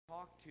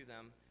talk to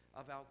them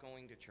about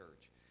going to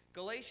church.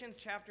 Galatians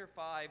chapter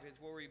 5 is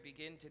where we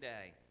begin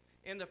today.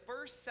 In the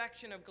first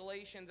section of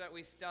Galatians that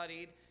we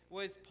studied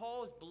was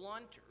Paul's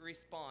blunt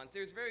response. It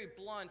was very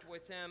blunt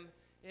with him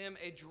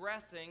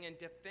addressing and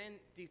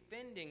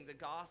defending the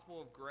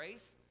gospel of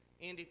grace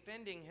and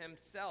defending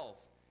himself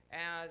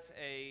as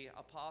an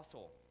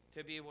apostle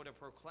to be able to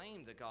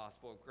proclaim the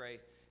gospel of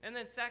grace. And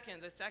then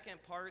the second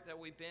part that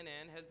we've been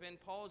in has been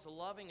Paul's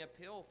loving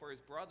appeal for his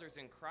brothers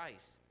in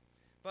Christ.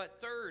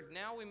 But third,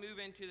 now we move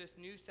into this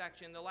new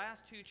section. The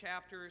last two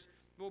chapters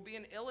will be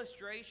an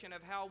illustration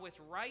of how with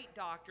right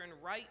doctrine,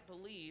 right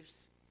beliefs,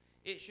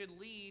 it should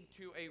lead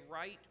to a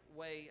right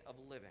way of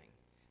living.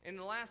 In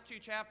the last two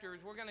chapters,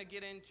 we're going to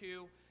get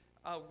into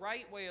a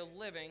right way of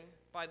living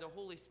by the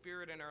Holy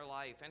Spirit in our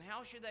life. And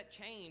how should that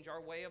change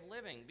our way of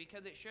living?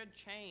 Because it should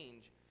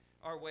change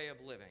our way of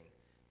living.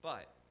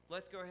 But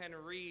let's go ahead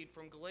and read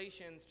from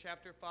Galatians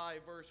chapter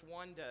 5, verse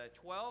 1 to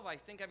 12. I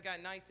think I've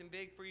got nice and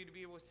big for you to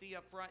be able to see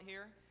up front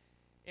here.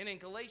 And in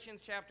Galatians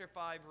chapter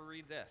 5, we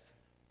read this.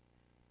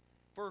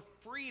 For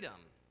freedom,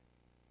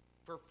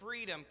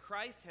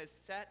 Christ has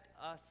set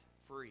us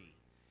free.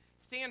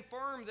 Stand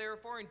firm,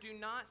 therefore, and do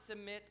not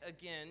submit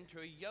again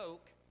to a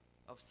yoke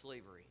of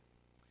slavery.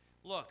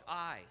 Look,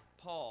 I,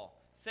 Paul,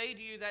 say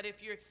to you that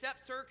if you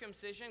accept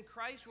circumcision,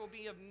 Christ will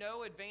be of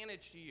no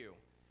advantage to you.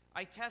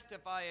 I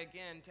testify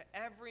again to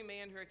every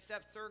man who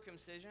accepts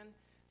circumcision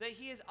that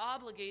he is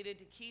obligated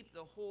to keep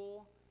the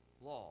whole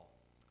law.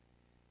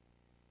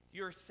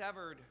 You are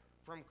severed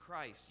from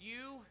Christ.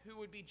 You who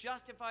would be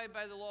justified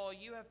by the law,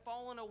 you have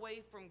fallen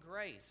away from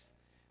grace.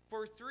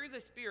 For through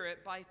the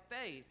Spirit, by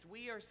faith,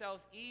 we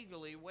ourselves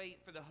eagerly wait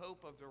for the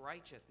hope of the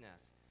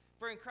righteousness.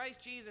 For in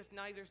Christ Jesus,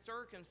 neither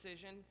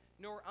circumcision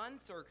nor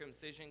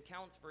uncircumcision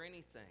counts for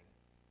anything,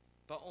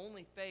 but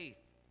only faith,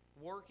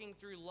 working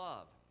through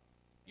love.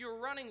 You are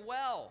running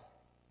well.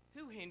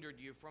 Who hindered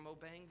you from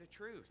obeying the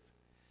truth?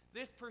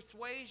 This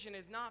persuasion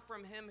is not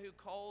from him who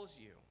calls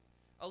you.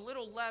 A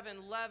little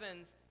leaven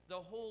leavens the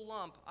whole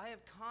lump. I have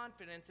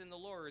confidence in the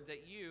Lord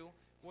that you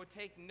will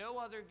take no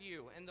other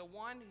view, and the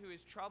one who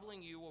is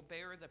troubling you will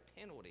bear the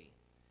penalty,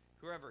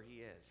 whoever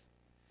he is.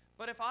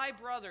 But if I,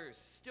 brothers,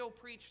 still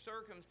preach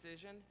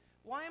circumcision,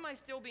 why am I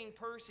still being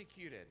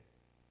persecuted?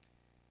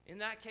 In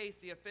that case,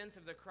 the offense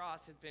of the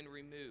cross has been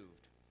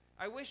removed.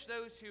 I wish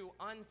those who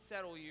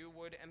unsettle you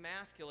would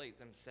emasculate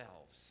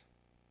themselves.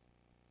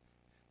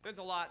 There's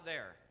a lot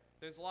there.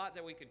 There's a lot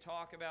that we could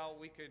talk about.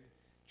 We could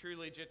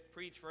truly just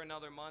preach for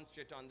another month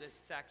just on this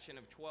section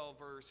of 12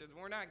 verses.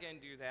 We're not going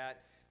to do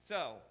that.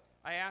 So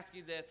I ask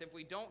you this, if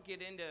we don't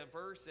get into a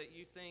verse that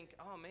you think,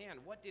 oh man,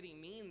 what did he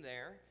mean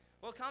there?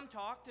 Well, come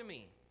talk to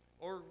me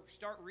or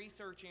start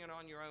researching it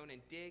on your own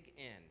and dig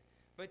in.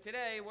 But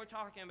today we're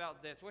talking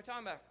about this. We're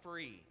talking about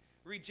free.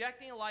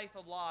 Rejecting a life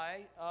of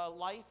lies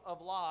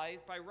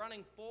by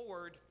running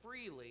forward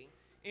freely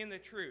in the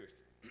truth.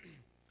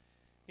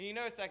 And you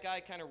notice that guy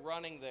kind of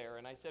running there,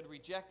 and I said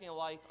rejecting a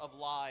life of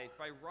lies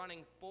by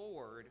running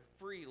forward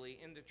freely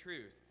in the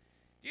truth.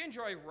 Do you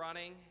enjoy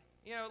running?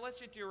 You know, let's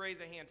just do a raise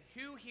of hands.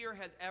 Who here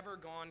has ever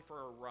gone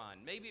for a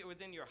run? Maybe it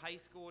was in your high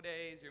school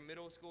days, your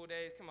middle school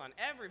days. Come on,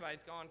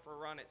 everybody's gone for a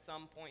run at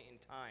some point in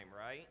time,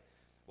 right?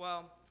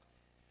 Well,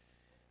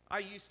 I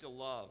used to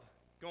love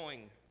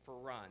going for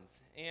runs.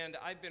 And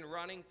I've been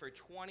running for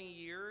 20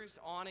 years,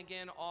 on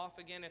again, off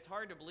again. It's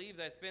hard to believe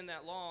that it's been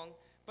that long.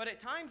 But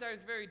at times I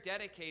was very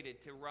dedicated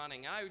to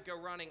running. I would go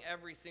running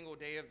every single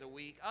day of the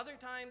week. Other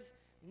times,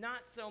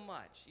 not so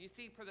much. You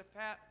see, for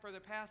the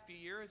past few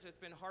years, it's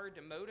been hard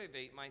to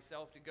motivate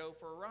myself to go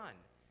for a run.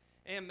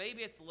 And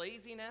maybe it's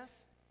laziness.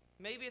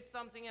 Maybe it's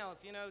something else.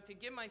 You know, to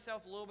give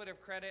myself a little bit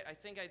of credit, I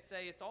think I'd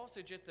say it's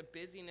also just the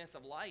busyness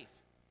of life.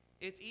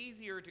 It's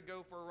easier to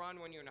go for a run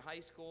when you're in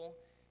high school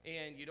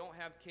and you don't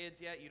have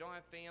kids yet, you don't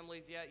have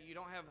families yet, you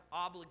don't have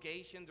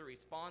obligations or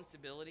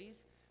responsibilities.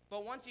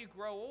 But once you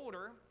grow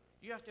older,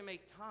 you have to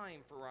make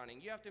time for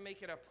running. You have to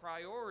make it a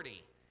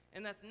priority.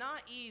 And that's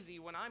not easy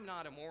when I'm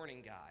not a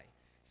morning guy.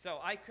 So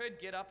I could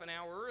get up an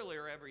hour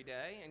earlier every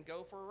day and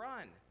go for a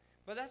run.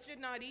 But that's just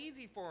not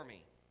easy for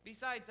me.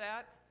 Besides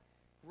that,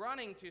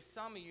 running to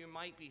some of you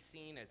might be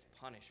seen as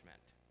punishment,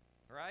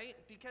 right?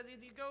 Because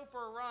if you go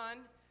for a run,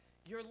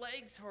 your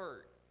legs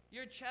hurt,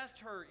 your chest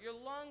hurt, your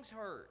lungs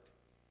hurt.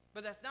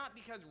 But that's not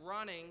because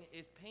running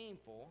is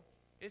painful.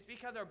 It's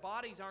because our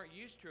bodies aren't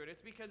used to it.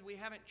 It's because we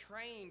haven't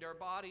trained our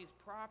bodies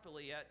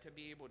properly yet to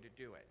be able to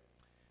do it.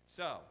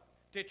 So,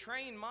 to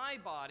train my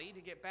body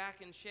to get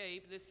back in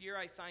shape, this year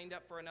I signed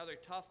up for another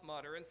Tough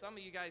Mudder. And some of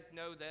you guys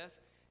know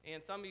this,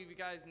 and some of you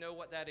guys know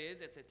what that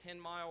is. It's a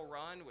 10-mile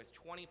run with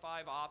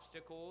 25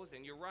 obstacles,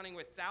 and you're running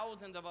with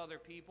thousands of other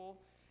people.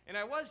 And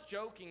I was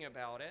joking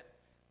about it.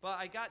 But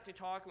I got to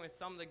talking with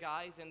some of the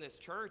guys in this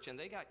church, and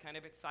they got kind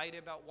of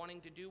excited about wanting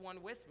to do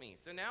one with me.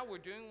 So now we're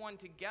doing one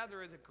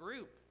together as a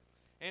group.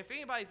 And if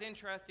anybody's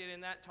interested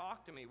in that,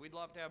 talk to me. We'd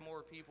love to have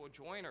more people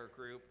join our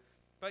group.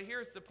 But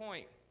here's the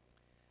point.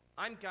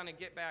 I'm going to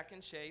get back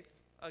in shape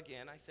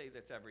again. I say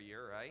this every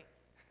year, right?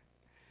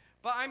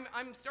 But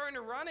I'm starting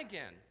to run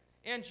again.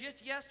 And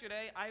just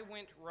yesterday, I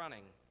went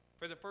running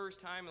for the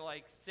first time in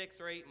like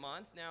 6 or 8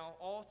 months. Now,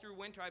 all through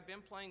winter, I've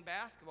been playing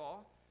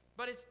basketball,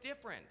 but it's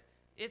different.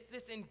 It's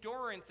this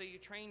endurance that you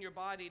train your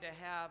body to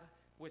have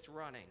with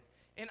running.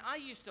 And I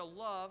used to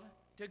love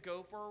to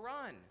go for a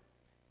run.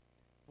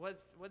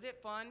 Was it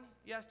fun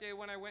yesterday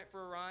when I went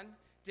for a run?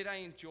 Did I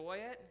enjoy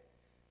it?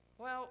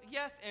 Well,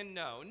 yes and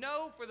no.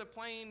 No, for the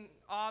plain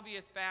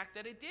obvious fact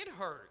that it did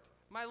hurt.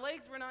 My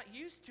legs were not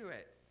used to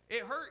it.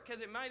 It hurt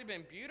because it might have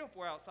been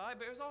beautiful outside,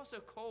 but it was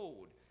also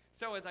cold.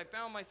 So as I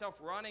found myself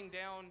running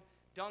down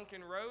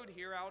Duncan Road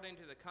here out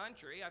into the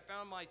country, I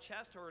found my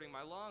chest hurting,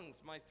 my lungs,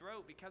 my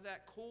throat, because of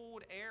that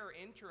cold air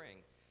entering.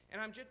 And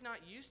I'm just not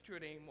used to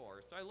it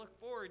anymore. So I look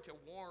forward to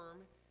warm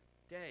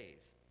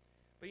days.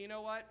 But you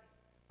know what?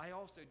 I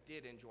also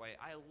did enjoy it.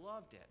 I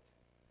loved it.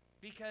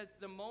 Because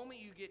the moment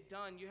you get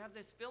done, you have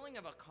this feeling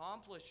of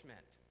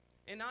accomplishment.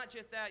 And not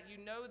just that, you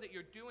know that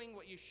you're doing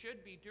what you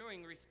should be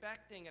doing,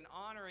 respecting and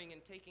honoring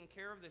and taking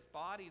care of this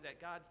body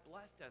that God's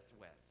blessed us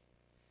with.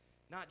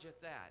 Not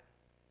just that,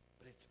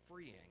 but it's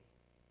freeing.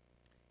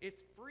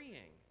 It's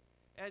freeing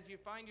as you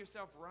find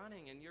yourself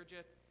running and you're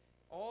just,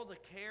 all the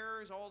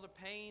cares, all the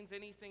pains,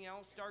 anything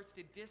else starts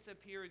to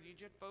disappear as you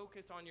just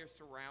focus on your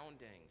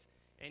surroundings.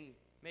 And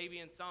maybe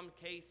in some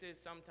cases,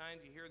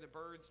 sometimes you hear the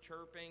birds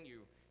chirping,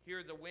 you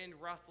hear the wind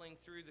rustling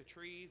through the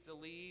trees, the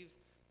leaves,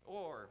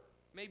 or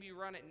maybe you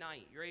run at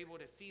night. You're able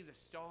to see the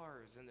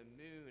stars and the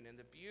moon and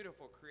the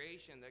beautiful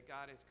creation that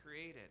God has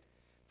created.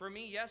 For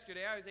me,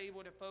 yesterday, I was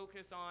able to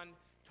focus on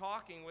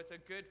talking with a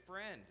good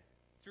friend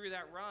through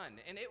that run.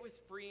 And it was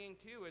freeing,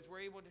 too, as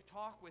we're able to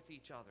talk with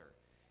each other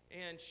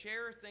and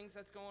share things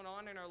that's going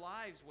on in our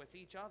lives with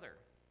each other.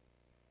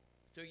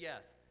 So,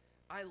 yes,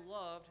 I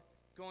loved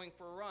going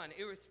for a run.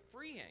 It was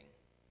freeing.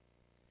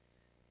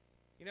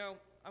 You know,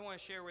 I want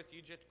to share with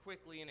you just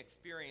quickly an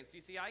experience.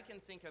 You see, I can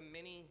think of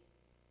many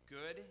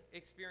good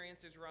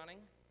experiences running,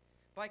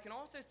 but I can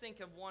also think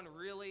of one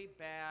really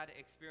bad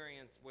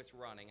experience with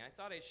running. I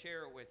thought I'd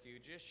share it with you,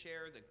 just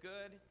share the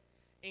good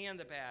and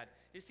the bad.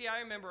 You see, I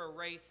remember a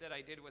race that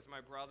I did with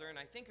my brother, and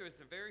I think it was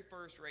the very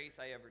first race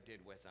I ever did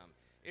with him.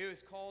 It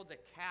was called the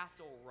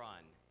Castle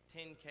Run,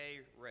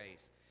 10K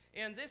race.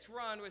 And this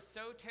run was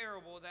so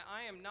terrible that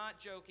I am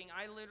not joking.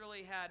 I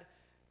literally had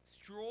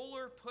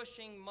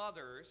stroller-pushing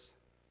mothers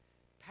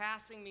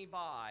passing me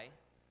by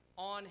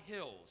on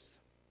hills.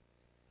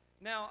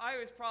 Now, I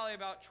was probably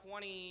about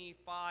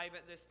 25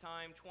 at this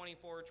time,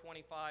 24,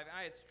 25.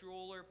 I had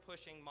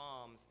stroller-pushing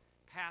moms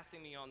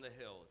passing me on the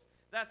hills.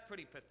 That's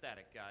pretty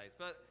pathetic, guys.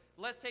 But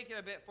let's take it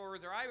a bit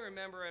further. I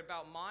remember at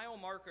about mile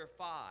marker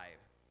 5,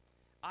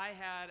 I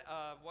had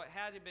what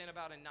had to have been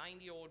about a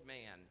 90-year-old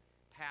man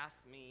pass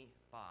me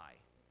by.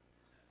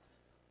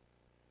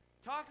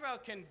 Talk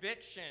about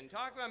conviction.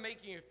 Talk about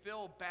making you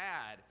feel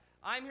bad.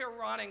 I'm here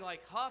running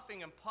like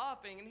huffing and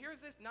puffing, and here's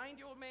this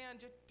 90-year-old man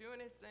just doing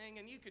his thing,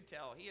 and you could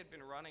tell he had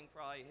been running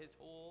probably his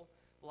whole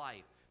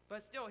life.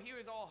 But still, he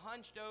was all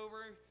hunched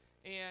over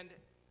and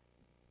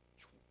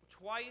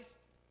twice,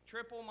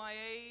 triple my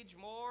age,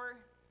 more,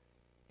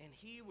 and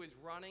he was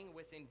running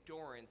with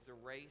endurance the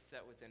race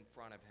that was in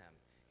front of him.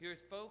 He was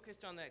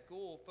focused on that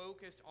goal,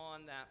 focused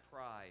on that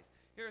prize.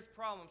 Here's the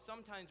problem.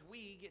 Sometimes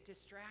we get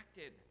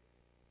distracted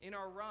in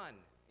our run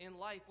in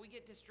life. We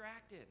get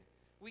distracted.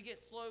 We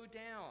get slowed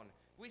down.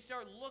 We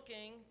start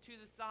looking to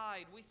the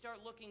side. We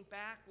start looking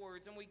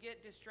backwards, and we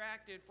get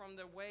distracted from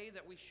the way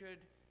that we should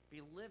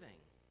be living,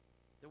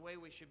 the way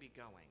we should be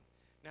going.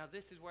 Now,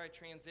 this is where I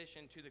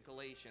transition to the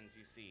Galatians,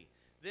 you see.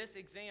 This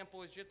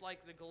example is just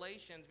like the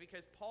Galatians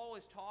because Paul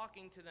is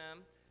talking to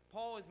them.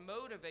 Paul is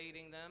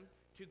motivating them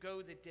to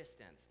go the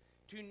distance,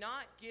 to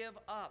not give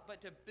up,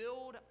 but to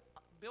build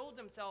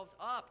themselves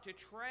up, to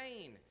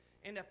train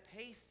and to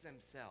pace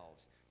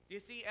themselves. You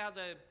see, as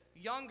a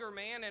younger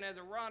man and as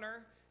a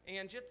runner,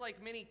 and just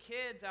like many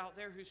kids out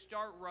there who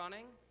start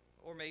running,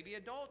 or maybe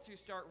adults who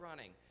start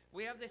running,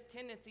 we have this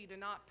tendency to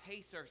not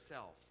pace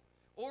ourselves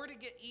or to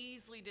get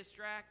easily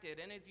distracted.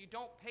 And as you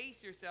don't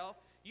pace yourself,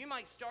 you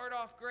might start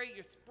off great,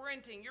 you're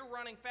sprinting, you're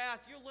running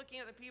fast, you're looking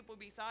at the people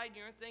beside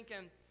you and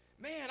thinking,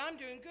 man, I'm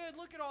doing good,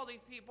 look at all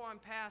these people I'm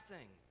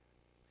passing.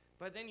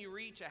 But then you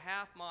reach a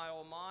half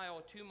mile,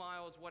 2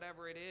 miles,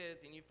 whatever it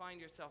is, and you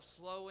find yourself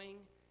slowing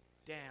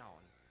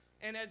down.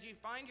 And as you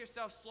find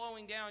yourself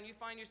slowing down, you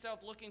find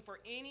yourself looking for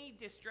any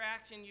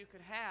distraction you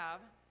could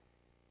have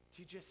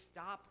to just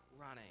stop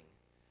running.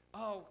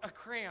 Oh, a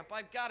cramp,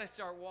 I've got to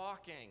start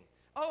walking.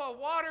 Oh, a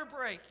water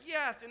break,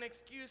 yes, an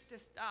excuse to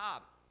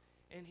stop.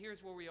 And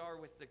here's where we are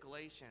with the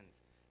Galatians.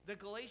 The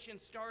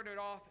Galatians started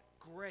off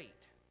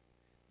great.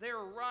 They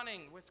were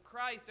running with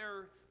Christ.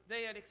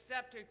 They had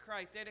accepted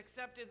Christ. They had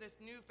accepted this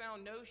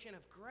newfound notion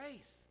of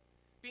grace,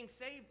 being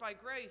saved by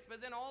grace.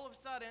 But then all of a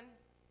sudden,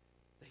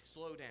 they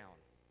slow down.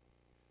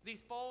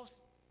 These false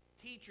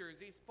teachers,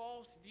 these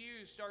false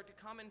views start to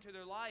come into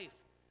their life,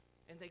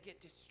 and they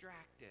get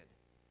distracted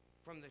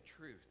from the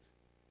truth.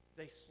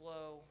 They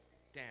slow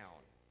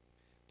down.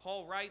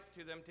 Paul writes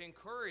to them to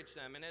encourage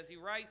them, and as he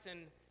writes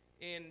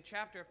in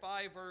chapter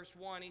 5, verse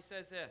 1, he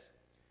says this,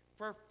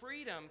 "For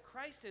freedom,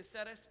 Christ has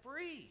set us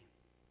free.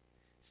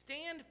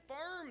 Stand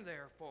firm,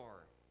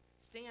 therefore.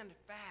 Stand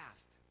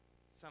fast,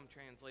 some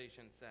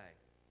translations say.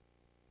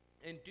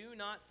 And do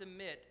not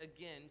submit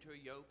again to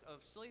a yoke of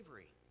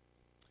slavery.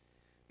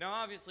 Now,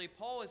 obviously,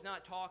 Paul is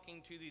not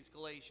talking to these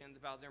Galatians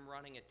about them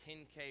running a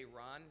 10K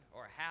run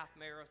or a half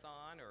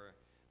marathon or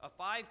a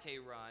 5K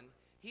run.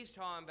 He's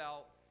talking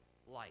about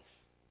life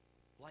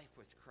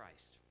with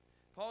Christ.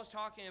 Paul's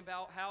talking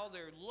about how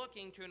they're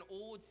looking to an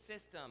old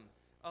system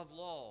of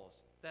laws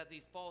that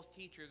these false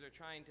teachers are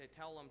trying to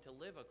tell them to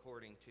live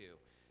according to.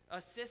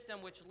 A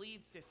system which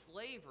leads to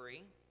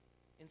slavery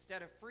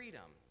instead of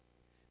freedom.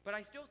 But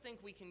I still think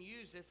we can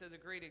use this as a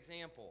great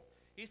example.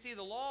 You see,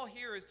 the law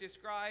here is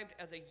described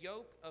as a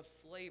yoke of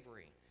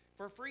slavery.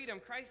 For freedom,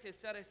 Christ has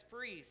set us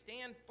free.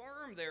 Stand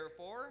firm,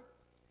 therefore,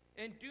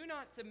 and do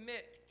not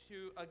submit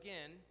to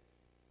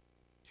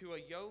a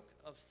yoke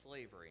of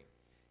slavery.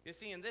 You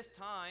see, in this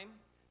time,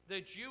 the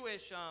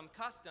Jewish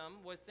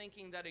custom was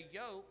thinking that a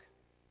yoke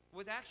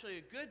was actually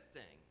a good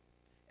thing,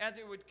 as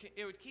it would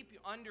keep you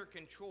under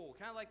control,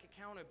 kind of like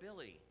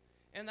accountability.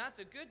 And that's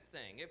a good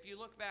thing if you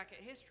look back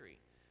at history.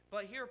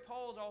 But here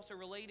Paul's also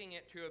relating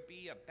it to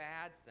be a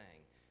bad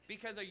thing,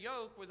 because a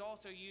yoke was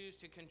also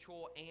used to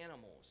control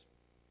animals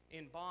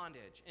in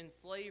bondage, in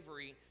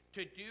slavery,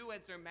 to do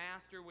as their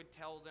master would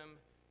tell them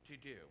to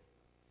do.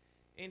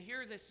 And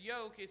here this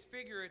yoke is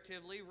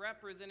figuratively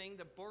representing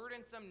the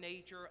burdensome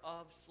nature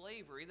of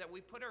slavery that we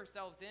put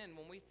ourselves in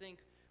when we think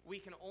we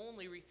can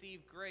only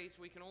receive grace,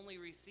 we can only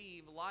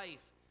receive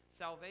life,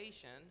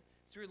 salvation,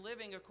 through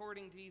living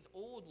according to these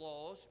old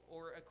laws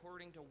or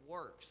according to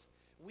works.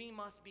 We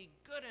must be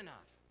good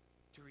enough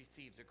to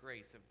receive the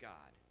grace of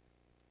God.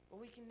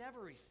 Well, we can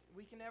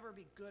never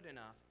be good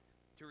enough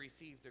to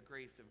receive the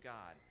grace of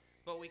God.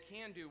 But we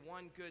can do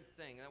one good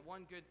thing. And that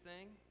one good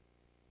thing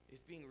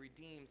is being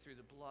redeemed through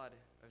the blood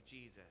of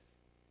Jesus,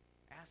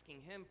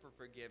 asking him for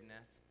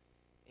forgiveness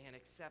and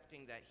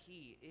accepting that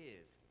he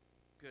is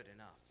good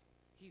enough.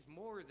 He's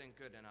more than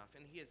good enough,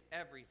 and he is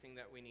everything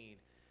that we need.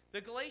 The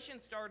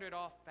Galatians started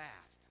off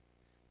fast,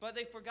 but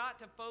they forgot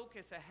to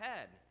focus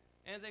ahead.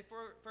 And as they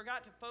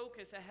forgot to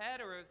focus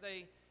ahead, or as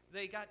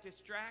they got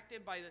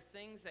distracted by the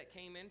things that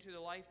came into the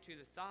life to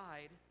the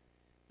side,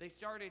 they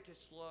started to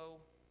slow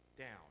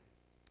down.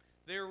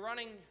 They were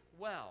running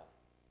well,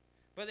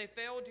 but they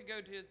failed to go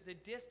to the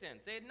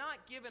distance. They had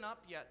not given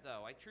up yet,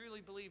 though. I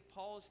truly believe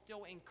Paul is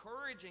still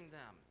encouraging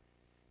them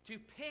to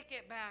pick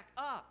it back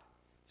up.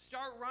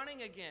 Start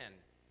running again.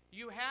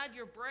 You had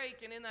your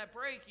break, and in that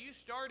break, you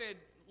started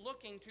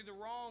looking to the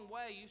wrong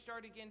way. You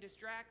started getting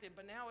distracted,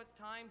 but now it's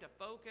time to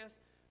focus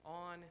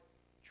on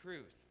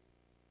truth.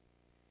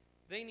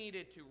 They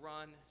needed to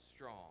run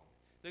strong.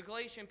 The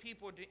Galatian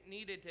people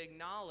needed to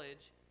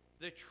acknowledge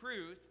the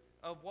truth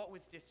of what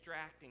was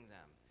distracting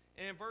them.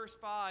 And in verse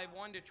 5,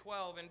 1 to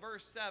 12, in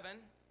verse 7,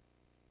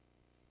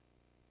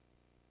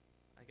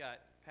 I got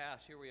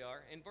past, here we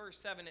are. In verse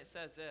 7 it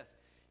says this,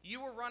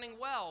 "You were running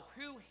well.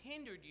 Who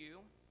hindered you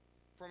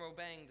from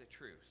obeying the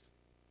truth?"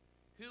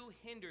 Who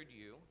hindered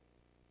you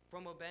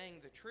from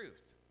obeying the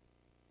truth?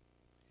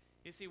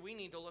 You see, we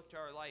need to look to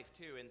our life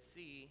too and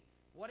see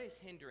what is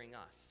hindering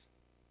us.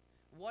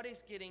 What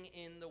is getting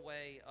in the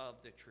way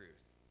of the truth?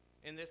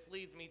 And this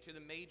leads me to the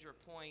major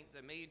point,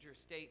 the major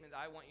statement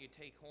I want you to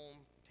take home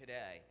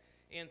today.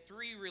 And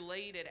 3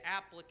 related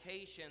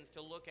applications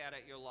to look at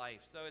your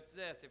life. So it's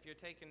this, if you're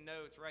taking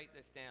notes, write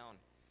this down.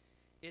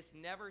 It's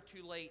never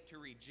too late to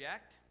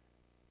reject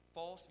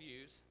false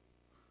views,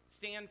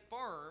 stand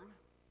firm,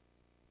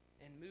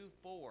 and move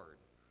forward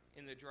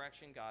in the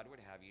direction God would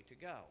have you to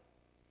go.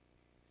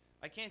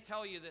 I can't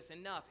tell you this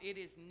enough. It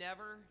is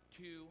never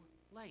too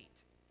late.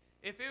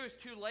 If it was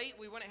too late,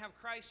 we wouldn't have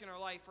Christ in our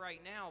life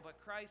right now, but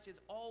Christ is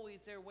always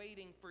there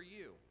waiting for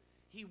you.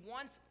 He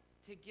wants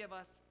to give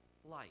us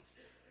life.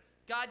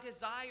 God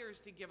desires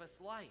to give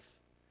us life.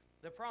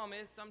 The problem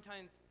is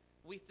sometimes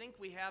we think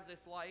we have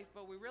this life,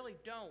 but we really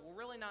don't. We're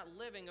really not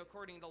living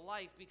according to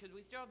life because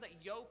we still have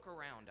that yoke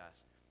around us.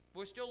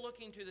 We're still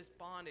looking to this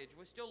bondage.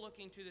 We're still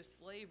looking to this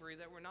slavery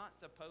that we're not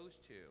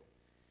supposed to.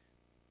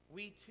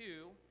 We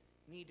too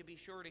need to be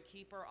sure to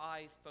keep our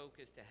eyes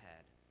focused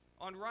ahead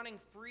on running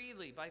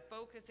freely by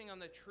focusing on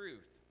the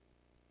truth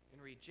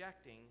and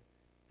rejecting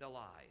the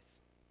lies.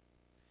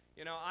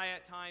 You know, I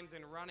at times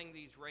in running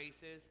these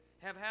races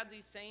have had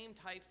these same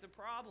types of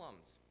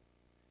problems.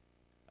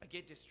 I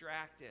get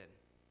distracted.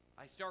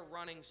 I start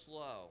running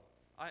slow.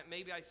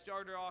 Maybe I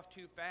started off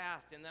too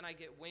fast and then I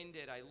get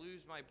winded. I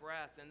lose my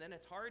breath, and then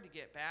it's hard to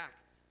get back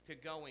to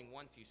going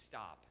once you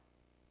stop,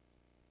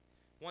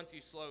 once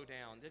you slow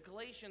down. The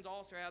Galatians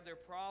also had their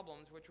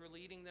problems which were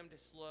leading them to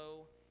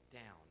slow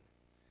down.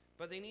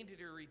 But they needed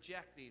to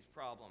reject these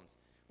problems.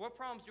 What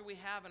problems do we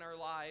have in our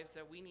lives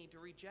that we need to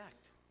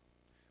reject?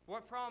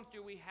 What problems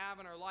do we have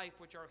in our life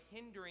which are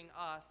hindering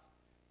us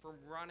from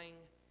running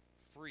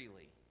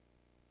freely?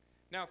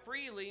 Now,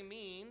 freely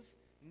means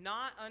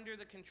not under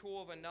the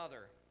control of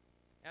another,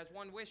 as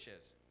one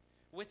wishes,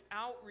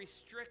 without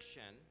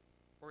restriction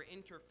or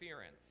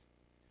interference,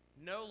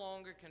 no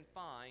longer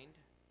confined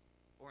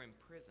or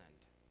imprisoned.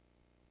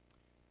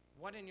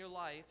 What in your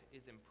life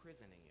is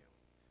imprisoning you?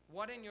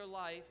 What in your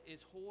life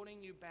is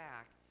holding you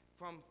back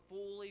from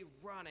fully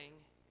running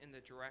in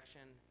the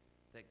direction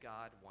that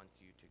God wants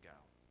you to go?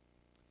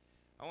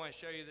 I want to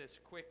show you this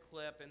quick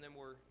clip, and then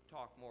we'll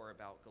talk more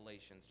about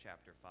Galatians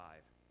chapter 5.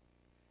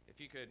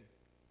 If you could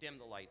dim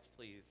the lights,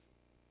 please.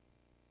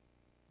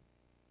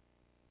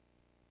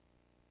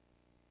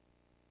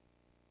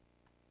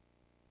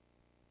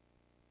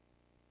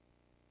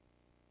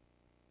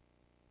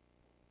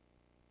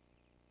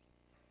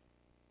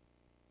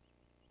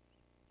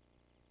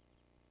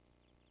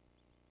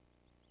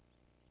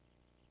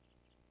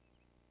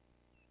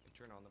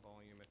 Turn on the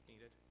volume if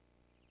needed.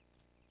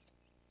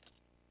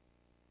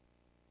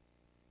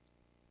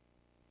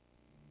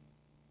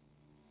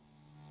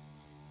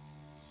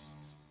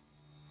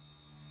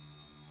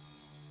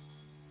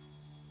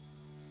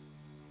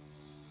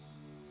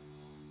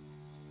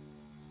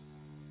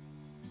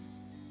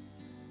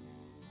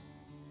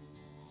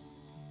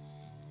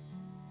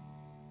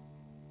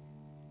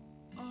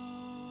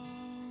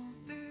 All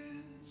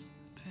this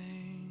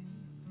pain,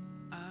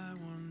 I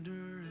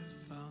wonder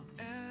if I'll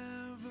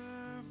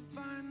ever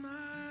find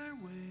my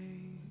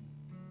way.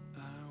 I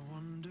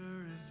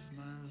wonder if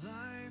my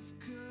life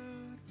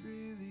could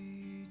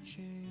really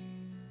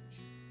change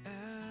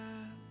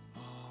at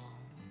all.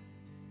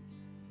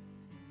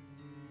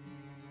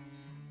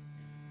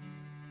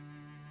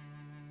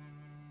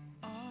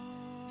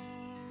 All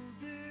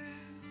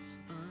this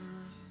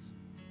earth,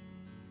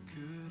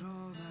 could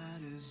all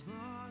that is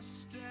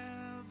lost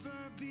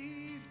ever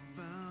be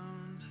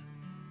found?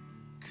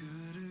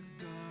 Could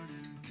a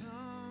garden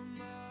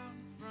come up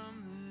from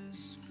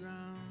this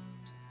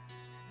ground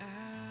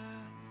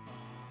at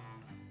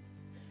all?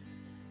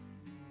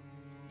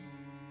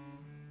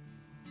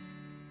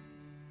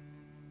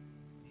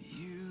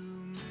 You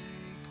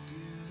make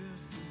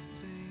beautiful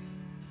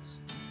things.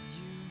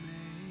 You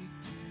make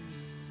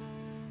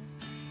beautiful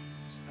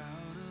things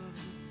out of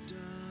the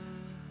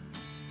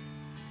dust.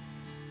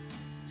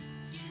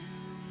 You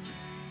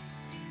make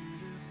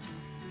beautiful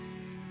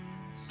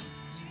things.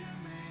 You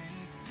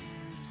make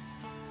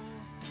beautiful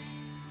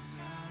things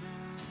out of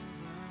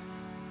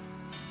us.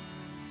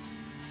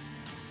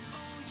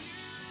 Oh,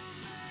 you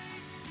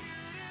make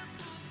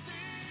beautiful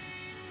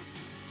things.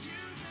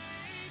 You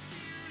make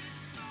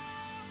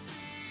beautiful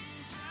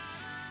things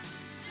out of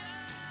the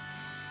dust.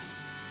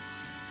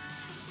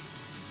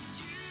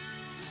 You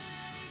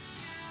make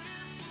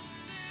beautiful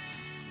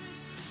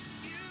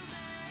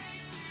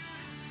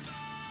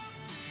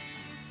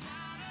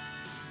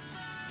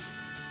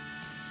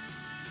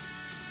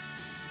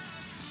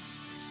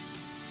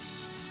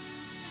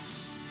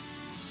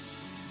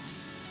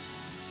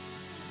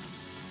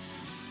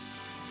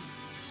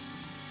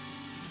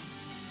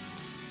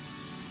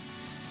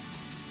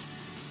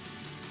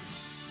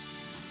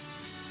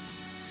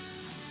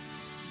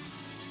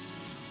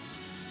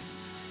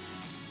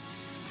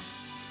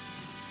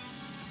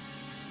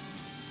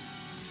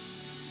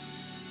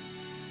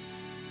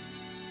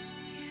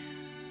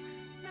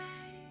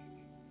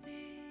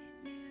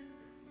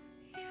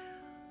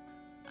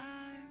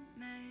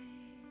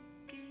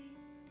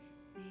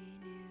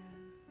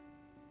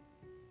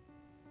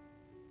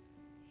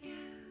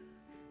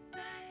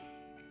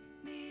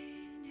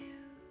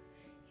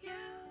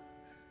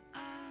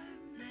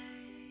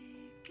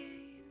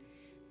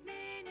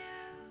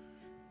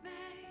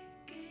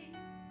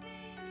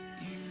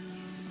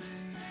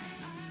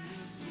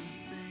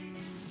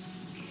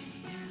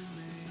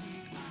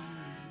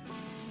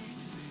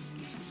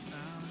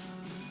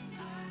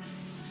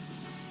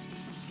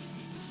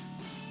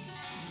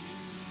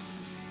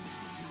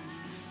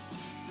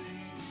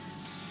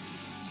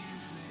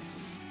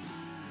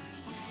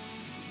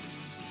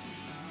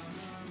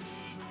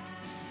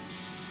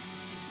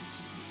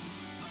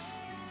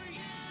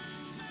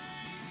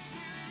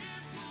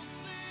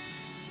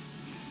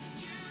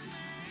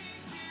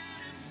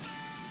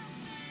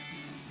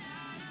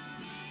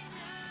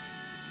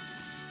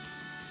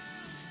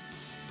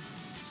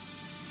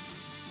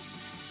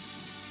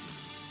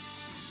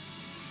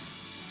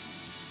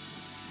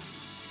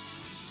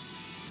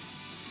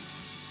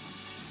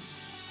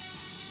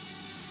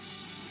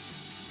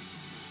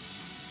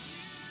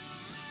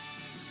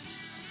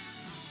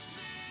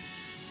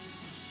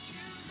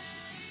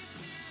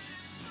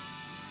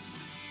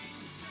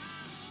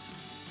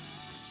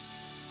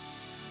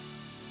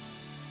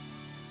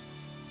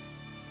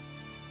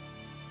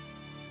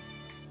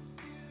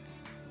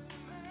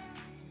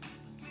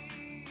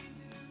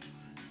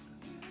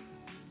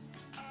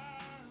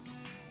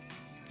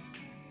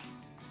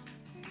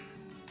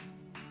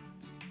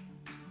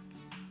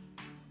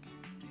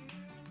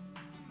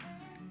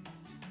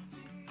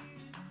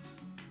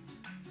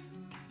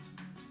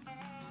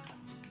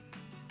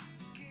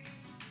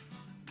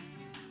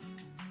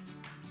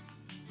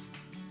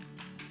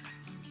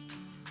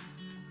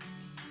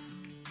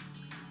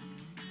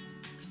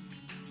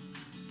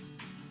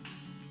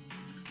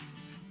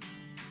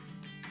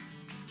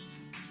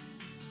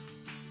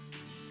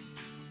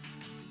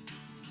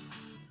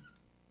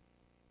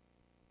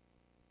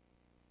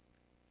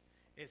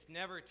It's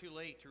never too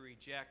late to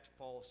reject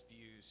false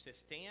views, to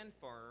stand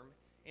firm,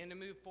 and to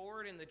move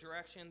forward in the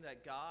direction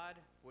that God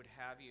would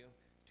have you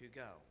to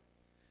go.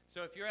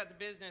 So if you're at the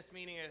business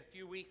meeting a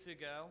few weeks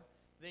ago,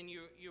 then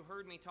you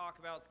heard me talk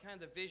about kind of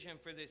the vision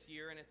for this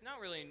year, and it's not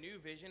really a new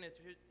vision.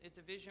 It's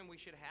a vision we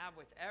should have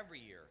with every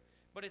year.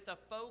 But it's a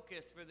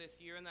focus for this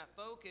year, and that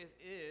focus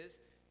is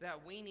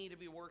that we need to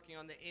be working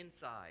on the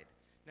inside.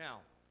 Now,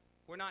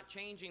 we're not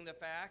changing the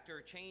fact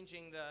or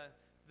changing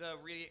the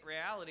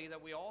reality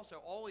that we also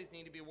always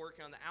need to be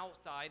working on the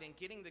outside and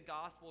getting the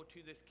gospel to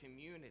this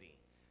community.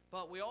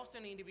 But we also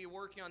need to be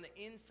working on the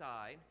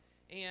inside.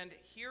 And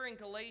here in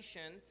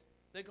Galatians,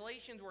 the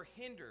Galatians were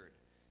hindered.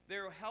 They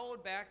were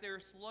held back. They were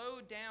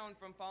slowed down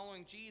from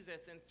following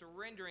Jesus and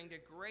surrendering to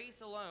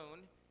grace alone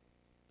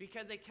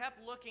because they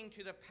kept looking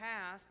to the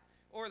past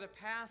or the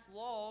past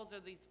laws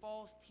of these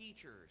false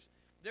teachers.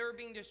 They were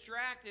being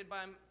distracted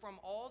from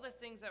all the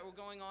things that were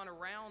going on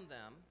around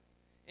them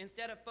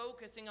instead of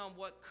focusing on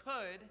what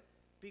could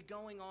be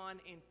going on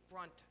in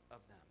front of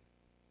them.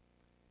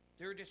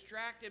 They were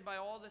distracted by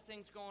all the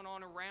things going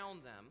on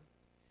around them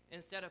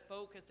instead of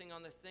focusing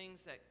on the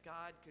things that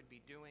God could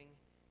be doing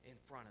in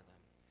front of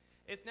them.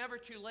 It's never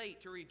too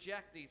late to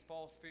reject these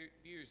false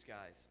views,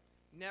 guys.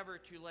 Never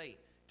too late.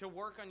 To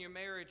work on your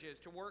marriages,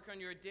 to work on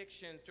your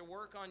addictions, to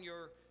work on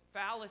your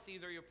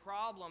fallacies or your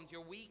problems,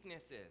 your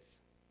weaknesses.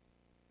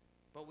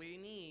 But we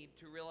need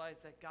to realize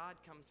that God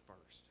comes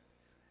first.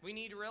 We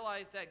need to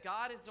realize that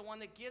God is the one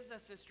that gives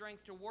us the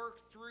strength to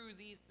work through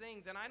these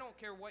things. And I don't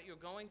care what you're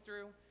going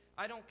through.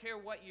 I don't care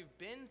what you've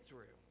been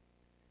through.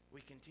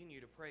 We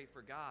continue to pray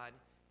for God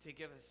to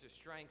give us the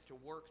strength to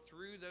work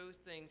through those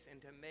things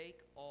and to make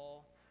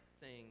all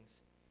things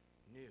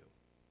new.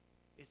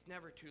 It's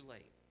never too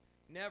late.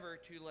 Never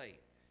too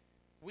late.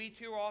 We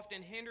too are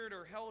often hindered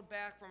or held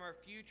back from our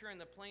future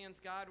and the plans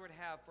God would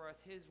have for us,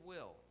 His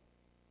will,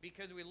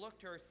 because we look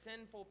to our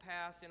sinful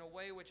past in a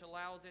way which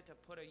allows it to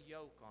put a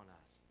yoke on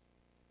us,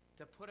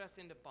 to put us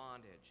into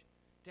bondage,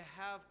 to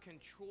have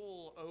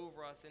control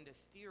over us and to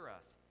steer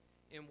us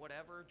in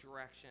whatever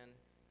direction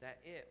that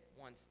it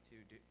wants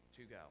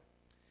to go.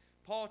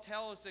 Paul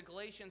tells the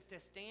Galatians to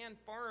stand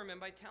firm, and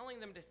by telling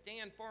them to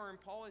stand firm,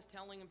 Paul is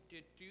telling them to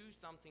do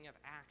something of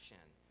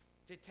action,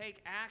 to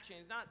take action.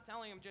 He's not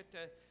telling them just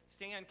to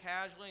stand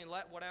casually and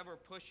let whatever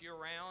push you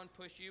around,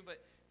 push you, but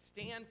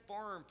stand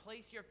firm.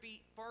 Place your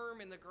feet firm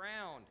in the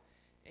ground,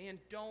 and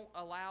don't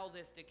allow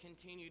this to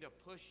continue to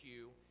push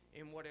you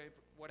in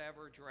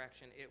whatever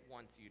direction it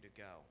wants you to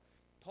go.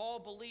 Paul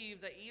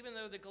believed that even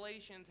though the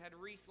Galatians had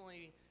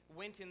recently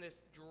went in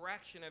this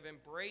direction of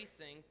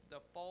embracing the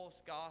false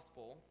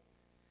gospel,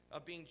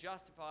 of being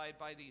justified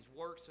by these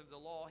works of the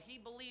law, he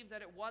believed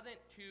that it wasn't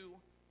too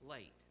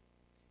late.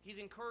 He's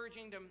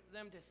encouraging them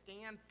to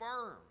stand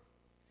firm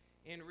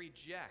and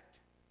reject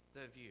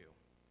the view.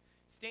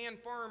 Stand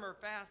firm or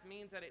fast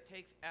means that it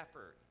takes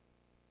effort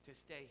to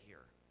stay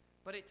here.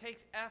 But it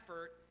takes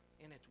effort,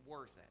 and it's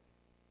worth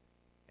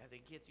it as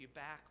it gets you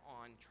back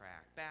on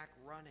track, back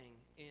running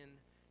in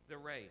the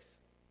race.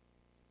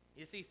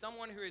 You see,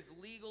 someone who is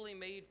legally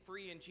made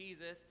free in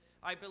Jesus,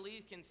 I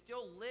believe, can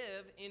still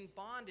live in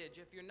bondage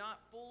if you're not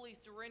fully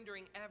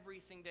surrendering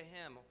everything to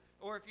Him,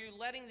 or if you're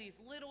letting these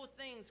little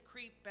things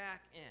creep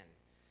back in.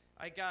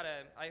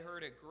 I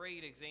heard a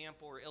great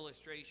example or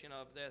illustration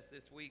of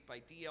this week by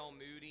D.L.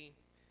 Moody,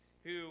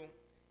 who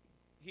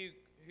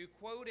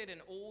quoted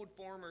an old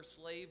former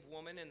slave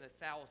woman in the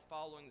South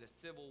following the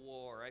Civil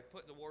War. I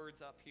put the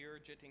words up here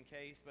just in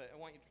case, but I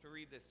want you to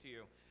read this to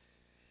you.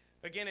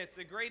 Again, it's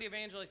the great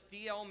evangelist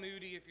D.L.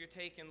 Moody, if you're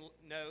taking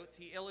notes.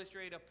 He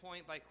illustrated a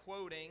point by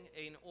quoting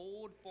an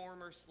old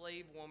former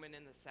slave woman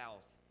in the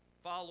South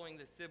following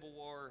the Civil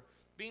War.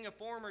 Being a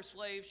former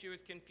slave, she was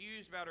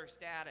confused about her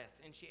status,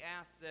 and she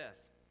asked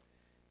this: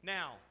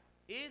 "Now,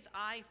 is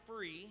I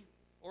free,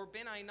 or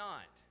been I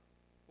not?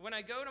 When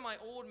I go to my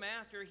old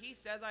master, he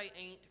says I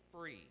ain't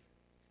free.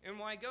 And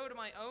when I go to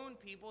my own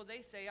people,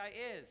 they say I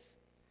is.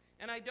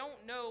 And I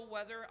don't know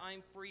whether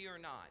I'm free or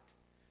not.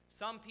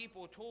 Some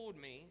people told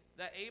me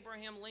that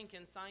Abraham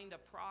Lincoln signed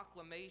a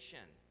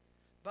proclamation,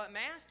 but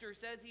Master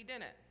says he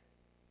didn't.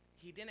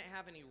 He didn't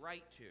have any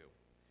right to."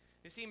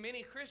 You see,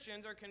 many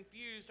Christians are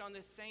confused on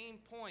the same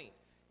point.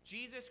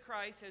 Jesus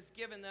Christ has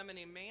given them an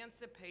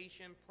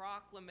emancipation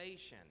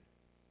proclamation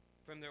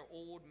from their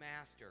old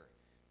master,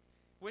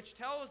 which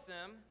tells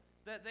them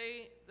that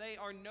they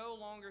are no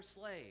longer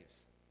slaves.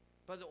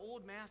 But the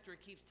old master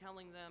keeps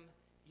telling them,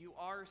 you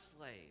are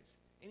slaves.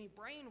 And he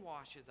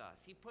brainwashes us.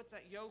 He puts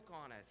that yoke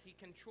on us. He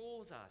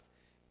controls us.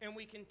 And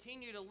we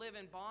continue to live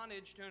in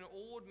bondage to an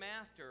old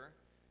master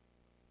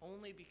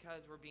only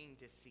because we're being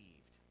deceived.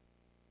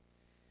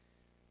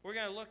 We're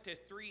going to look to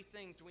three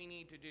things we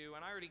need to do.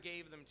 And I already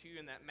gave them to you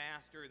in that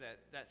master,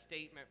 that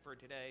statement for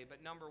today.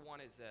 But number one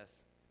is this: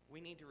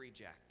 we need to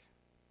reject.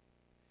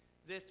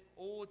 This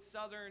old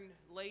southern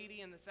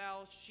lady in the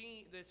South,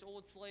 this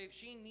old slave,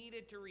 she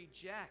needed to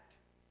reject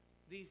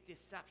these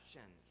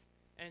deceptions.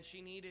 And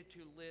she needed to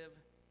live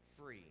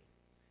free.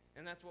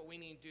 And that's what we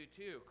need to do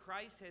too.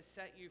 Christ has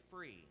set you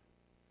free.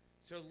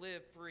 So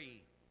live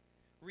free.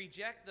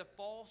 Reject the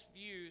false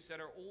views that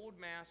our old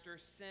master,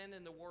 sin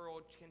in the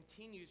world,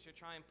 continues to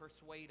try and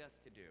persuade us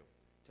to do,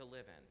 to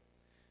live in.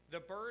 The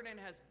burden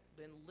has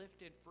been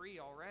lifted free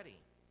already.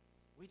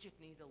 We just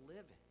need to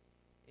live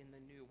in the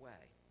new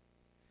way.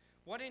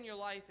 What in your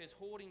life is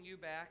holding you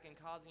back and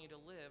causing you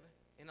to live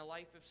in a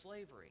life of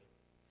slavery?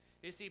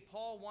 You see,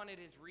 Paul wanted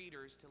his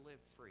readers to live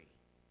free.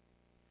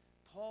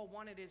 Paul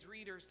wanted his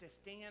readers to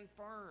stand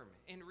firm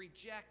and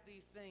reject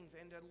these things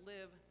and to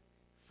live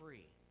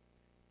free.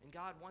 And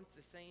God wants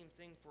the same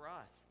thing for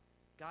us.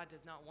 God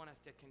does not want us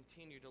to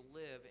continue to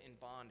live in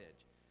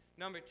bondage.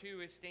 Number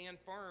 2 is stand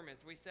firm.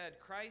 As we said,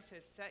 Christ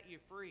has set you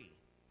free.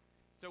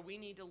 So we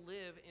need to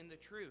live in the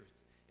truth.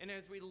 And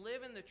as we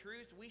live in the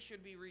truth, we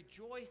should be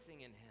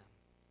rejoicing in him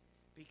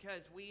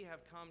because we have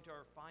come to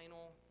our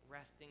final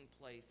resting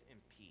place in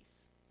peace.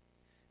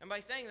 And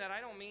by saying that,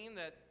 I don't mean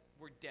that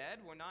we're dead.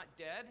 We're not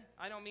dead.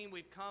 I don't mean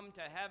we've come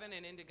to heaven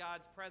and into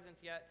God's presence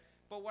yet.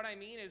 But what I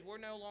mean is we're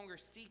no longer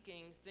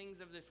seeking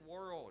things of this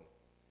world,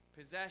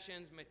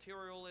 possessions,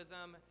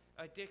 materialism,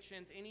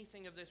 addictions,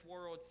 anything of this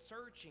world,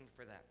 searching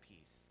for that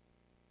peace.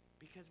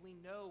 Because we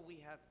know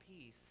we have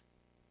peace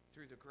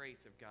through the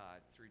grace of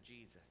God, through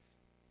Jesus.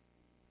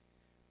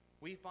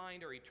 We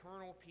find our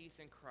eternal peace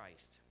in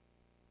Christ,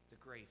 the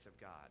grace of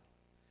God.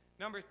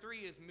 Number 3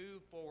 is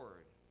move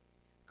forward.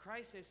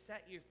 Christ has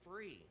set you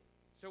free,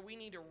 so we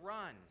need to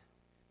run.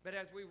 But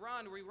as we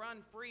run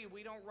free.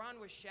 We don't run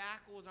with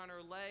shackles on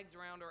our legs,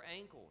 around our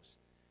ankles.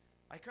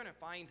 I couldn't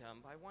find them,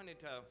 but I wanted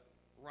to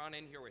run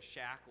in here with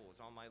shackles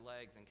on my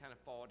legs and kind of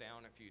fall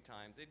down a few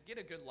times. It'd get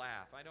a good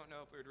laugh. I don't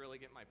know if it would really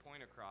get my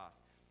point across.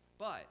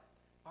 But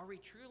are we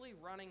truly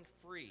running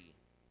free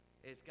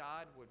as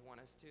God would want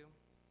us to?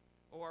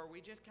 Or are we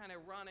just kind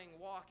of running,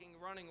 walking,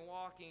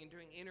 and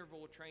doing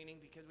interval training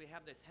because we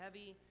have this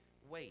heavy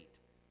weight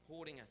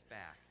holding us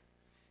back?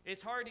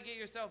 It's hard to get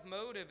yourself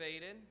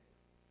motivated,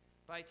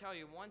 but I tell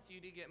you, once you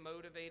do get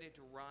motivated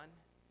to run,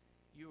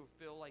 you will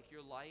feel like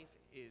your life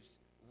is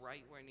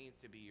right where it needs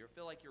to be. You'll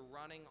feel like you're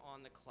running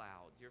on the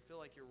clouds. You'll feel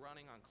like you're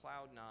running on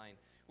cloud 9.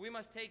 We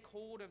must take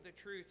hold of the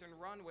truth and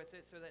run with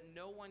it so that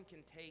no one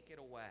can take it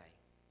away.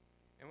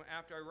 And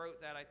after I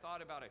wrote that, I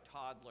thought about a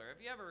toddler.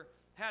 Have you ever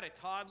had a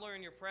toddler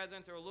in your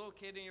presence or a little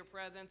kid in your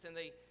presence, and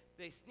they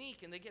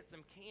sneak and they get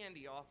some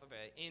candy off of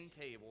an end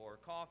table or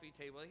coffee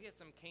table? They get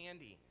some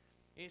candy.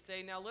 And you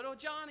say, now, little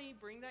Johnny,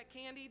 bring that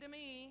candy to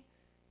me.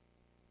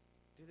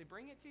 Do they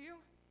bring it to you?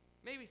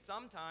 Maybe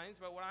sometimes,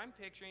 but what I'm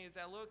picturing is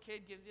that little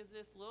kid gives you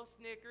this little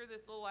snicker,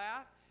 this little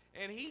laugh,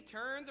 and he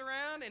turns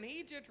around and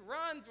he just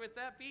runs with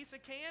that piece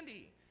of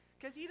candy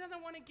because he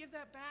doesn't want to give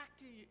that back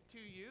to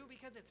you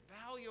because it's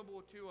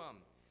valuable to him.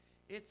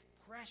 It's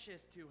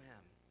precious to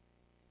him.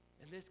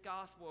 And this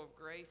gospel of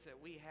grace that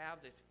we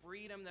have, this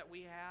freedom that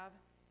we have,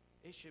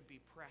 it should be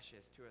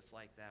precious to us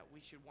like that.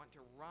 We should want to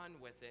run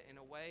with it in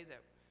a way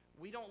that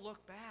we don't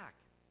look back.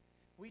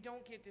 We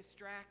don't get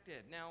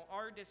distracted. Now,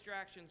 are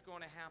distractions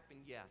going to happen?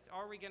 Yes.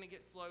 Are we going to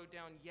get slowed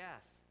down?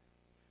 Yes.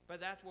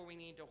 But that's where we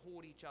need to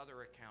hold each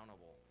other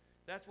accountable.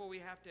 That's where we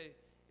have to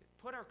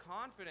put our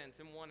confidence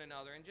in one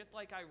another. And just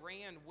like I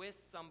ran with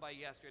somebody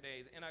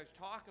yesterday, and I was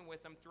talking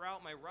with them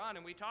throughout my run,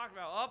 and we talked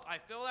about, I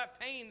feel that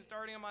pain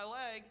starting on my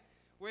leg.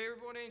 We're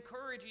going to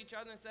encourage each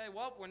other and say,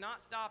 we're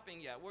not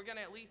stopping yet. We're going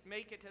to at least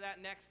make it to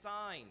that next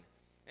sign.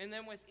 And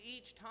then with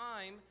each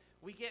time,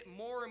 we get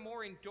more and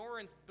more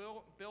endurance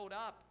built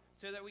up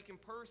so that we can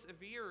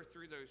persevere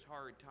through those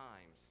hard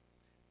times.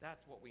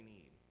 That's what we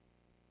need.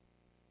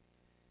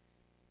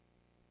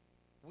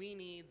 We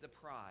need the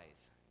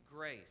prize,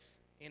 grace,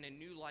 in a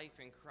new life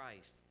in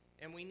Christ.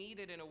 And we need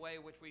it in a way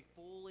which we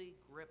fully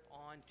grip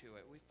onto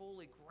it. We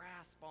fully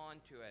grasp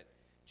onto it,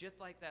 just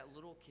like that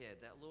little kid,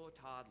 that little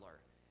toddler,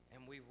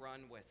 and we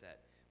run with it.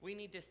 We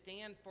need to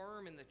stand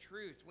firm in the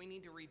truth. We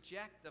need to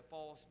reject the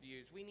false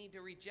views. We need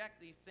to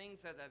reject these things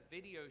that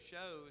video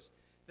shows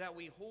that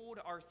we hold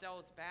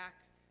ourselves back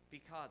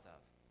because of.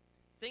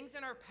 Things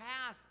in our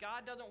past,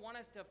 God doesn't want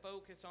us to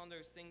focus on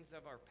those things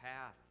of our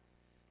past.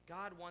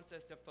 God wants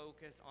us to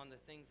focus on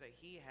the things that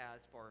he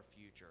has for our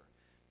future.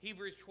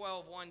 Hebrews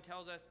 12:1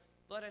 tells us,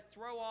 let us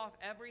throw off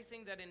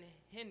everything that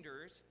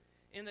hinders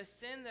and the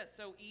sin that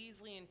so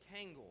easily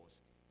entangles,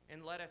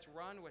 and let us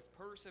run with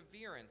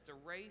perseverance the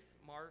race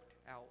marked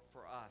out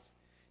for us.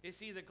 You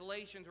see, the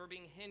Galatians were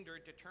being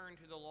hindered to turn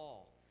to the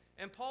law.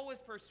 And Paul was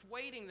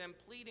persuading them,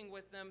 pleading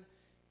with them,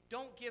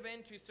 don't give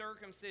in to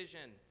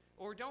circumcision,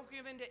 or don't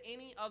give in to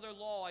any other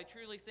law. I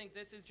truly think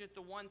this is just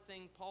the one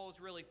thing Paul is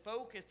really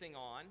focusing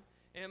on.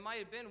 And it might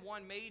have been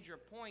one major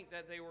point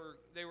that they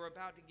were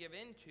about to give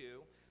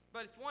into,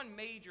 but it's one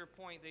major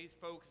point that he's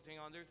focusing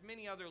on. There's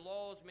many other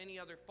laws, many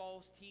other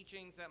false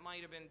teachings that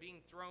might have been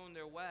being thrown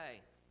their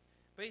way.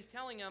 But he's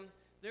telling them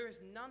there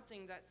is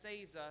nothing that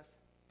saves us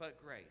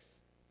but grace.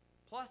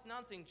 Plus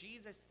nothing,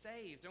 Jesus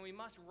saves, and we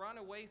must run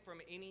away from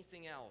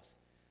anything else.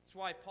 That's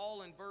why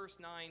Paul in verse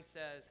 9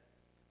 says,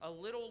 a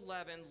little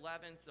leaven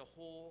leavens the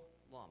whole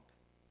lump.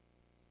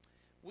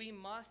 We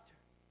must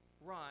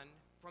run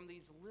from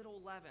these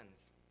little leavens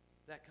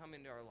that come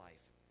into our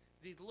life,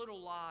 these little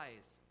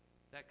lies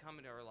that come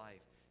into our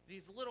life.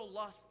 these little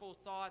lustful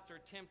thoughts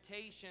or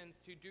temptations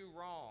to do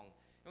wrong.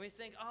 And we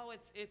think, oh,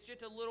 it's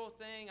just a little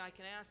thing, I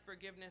can ask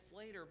forgiveness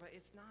later, but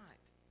it's not.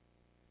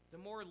 The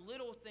more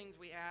little things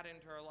we add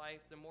into our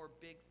life, the more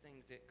big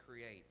things it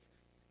creates.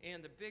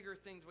 And the bigger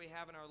things we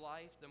have in our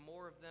life, the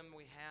more of them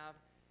we have,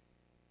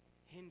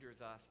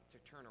 hinders us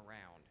to turn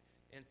around.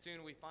 And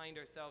soon we find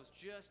ourselves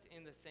just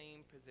in the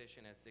same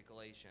position as the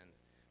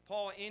Galatians.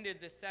 Paul ended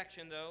this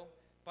section, though,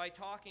 by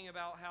talking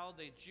about how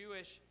the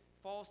Jewish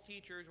false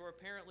teachers were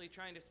apparently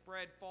trying to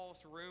spread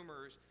false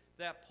rumors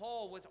that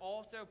Paul was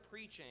also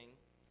preaching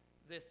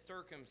this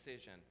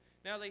circumcision.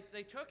 Now,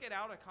 they took it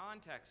out of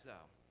context,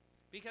 though,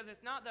 because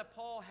it's not that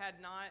Paul had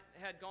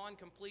gone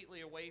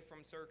completely away from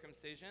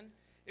circumcision.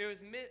 It was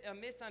a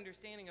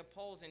misunderstanding of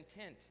Paul's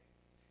intent.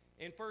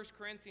 In 1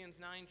 Corinthians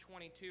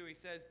 9:22, he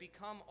says,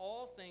 "Become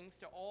all things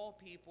to all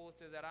people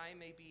so that I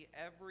may be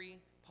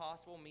every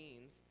possible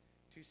means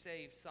to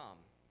save some."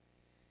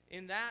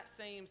 In that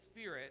same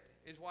spirit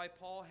is why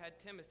Paul had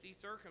Timothy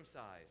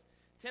circumcised.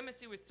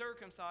 Timothy was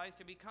circumcised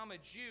to become a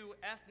Jew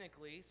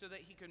ethnically so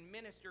that he could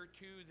minister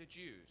to the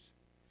Jews.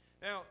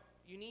 Now,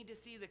 you need to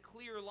see the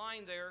clear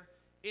line there.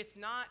 It's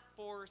not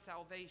for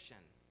salvation.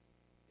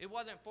 It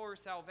wasn't for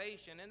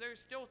salvation. And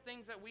there's still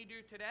things that we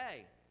do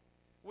today,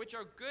 which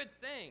are good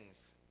things.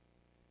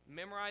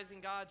 Memorizing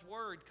God's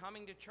word,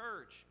 coming to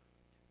church,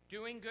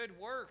 doing good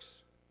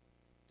works.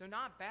 They're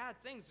not bad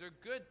things. They're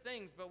good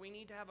things, but we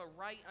need to have a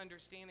right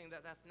understanding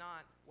that that's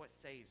not what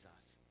saves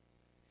us.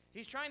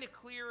 He's trying to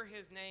clear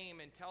his name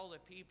and tell the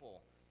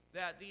people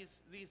that these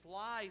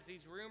lies,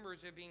 these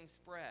rumors are being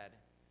spread,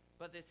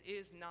 but this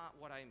is not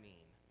what I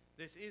mean.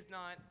 This is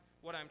not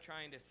what I'm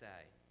trying to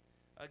say.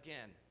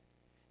 Again,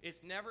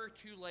 it's never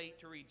too late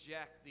to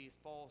reject these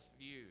false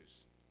views.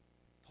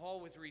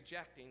 Paul was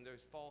rejecting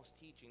those false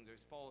teachings,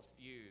 those false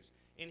views,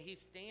 and he's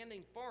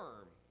standing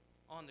firm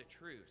on the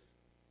truth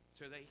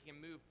so that he can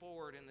move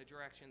forward in the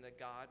direction that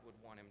God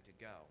would want him to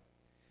go.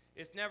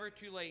 It's never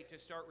too late to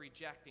start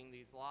rejecting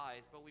these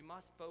lies, but we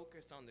must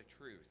focus on the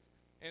truth.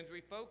 And as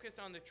we focus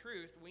on the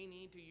truth, we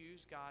need to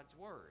use God's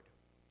word.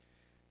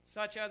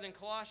 Such as in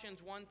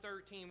Colossians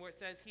 1:13, where it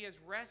says, "He has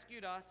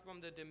rescued us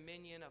from the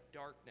dominion of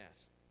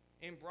darkness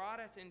and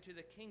brought us into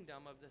the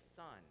kingdom of the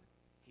Son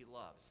he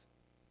loves."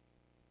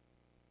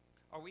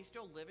 Are we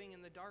still living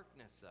in the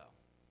darkness, though?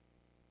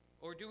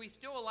 Or do we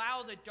still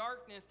allow the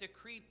darkness to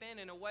creep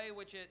in a way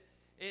which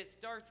it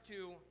starts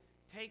to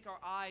take our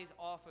eyes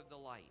off of the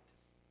light,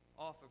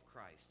 off of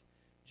Christ?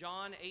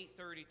 John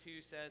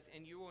 8:32 says,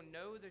 "And you will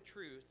know the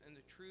truth, and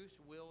the truth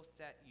will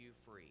set you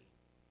free."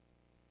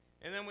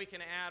 And then we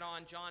can add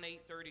on John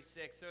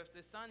 8:36. So if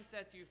the Son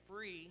sets you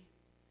free,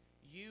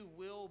 you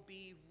will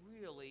be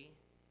really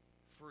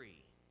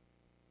free.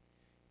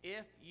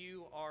 If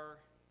you are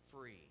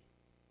free.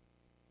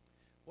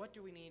 What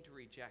do we need to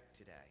reject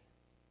today?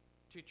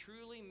 To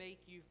truly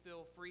make you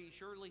feel free,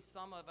 surely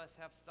some of us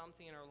have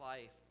something in our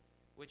life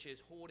which is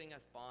holding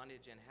us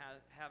bondage and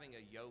having a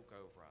yoke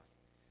over us.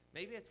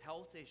 Maybe it's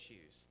health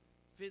issues,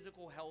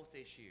 physical health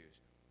issues,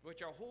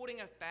 which are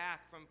holding us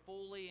back from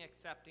fully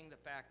accepting the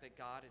fact that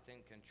God is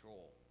in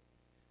control.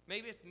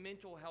 Maybe it's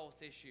mental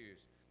health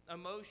issues,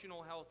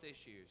 emotional health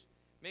issues.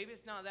 Maybe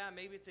it's not that.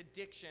 Maybe it's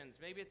addictions.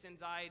 Maybe it's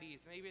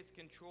anxieties. Maybe it's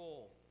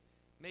control.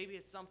 Maybe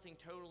it's something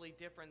totally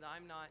different that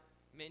I'm not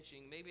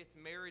mentioning. Maybe it's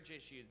marriage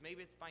issues.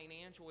 Maybe it's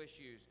financial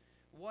issues.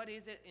 What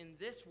is it in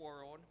this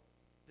world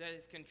that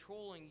is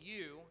controlling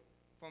you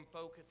from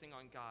focusing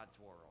on God's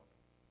world?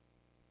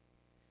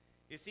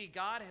 You see,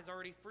 God has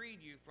already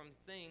freed you from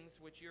things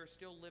which you're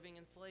still living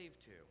enslaved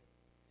to.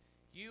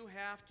 You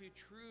have to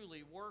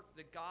truly work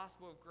the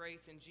gospel of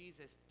grace in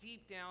Jesus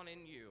deep down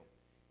in you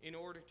in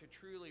order to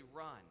truly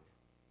run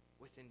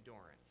with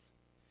endurance.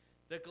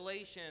 The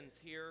Galatians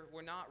here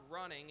were not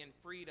running in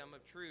freedom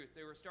of truth.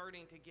 They were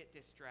starting to get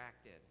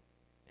distracted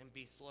and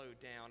be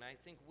slowed down. I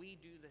think we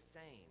do the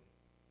same.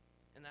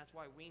 And that's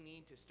why we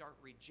need to start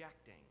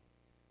rejecting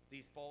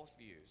these false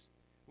views.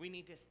 We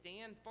need to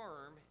stand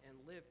firm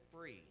and live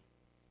free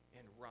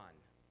and run.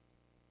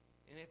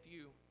 And if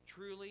you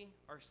truly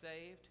are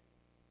saved,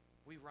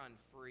 we run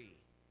free.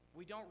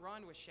 We don't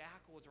run with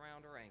shackles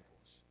around our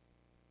ankles.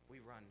 We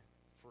run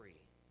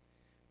free.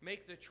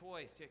 Make the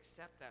choice to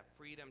accept that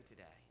freedom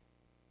today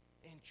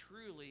and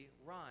truly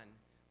run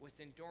with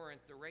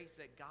endurance the race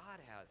that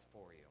God has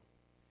for you.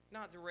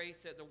 Not the race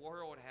that the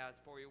world has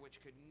for you, which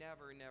could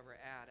never, never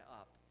add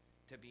up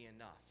to be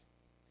enough.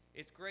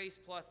 It's grace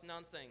plus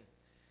nothing.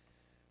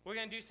 We're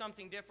going to do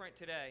something different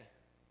today.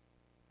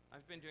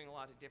 I've been doing a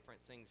lot of different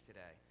things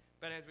today.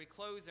 But as we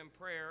close in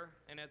prayer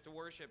and as the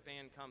worship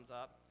band comes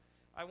up,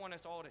 I want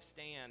us all to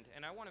stand,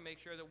 and I want to make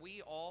sure that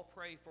we all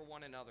pray for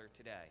one another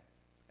today.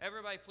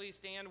 Everybody please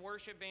stand.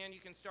 Worship band,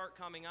 you can start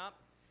coming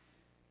up.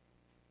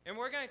 And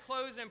we're going to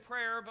close in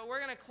prayer, but we're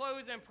going to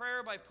close in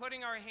prayer by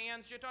putting our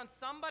hands just on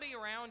somebody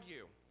around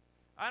you.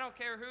 I don't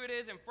care who it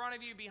is, in front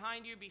of you,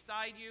 behind you,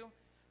 beside you,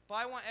 but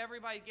I want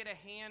everybody to get a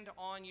hand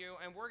on you,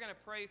 and we're going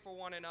to pray for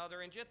one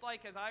another. And just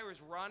like as I was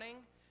running,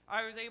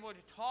 I was able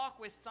to talk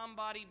with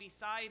somebody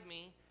beside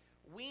me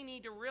we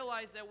need to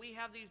realize that we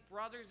have these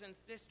brothers and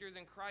sisters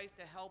in Christ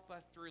to help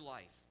us through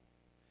life.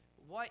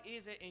 What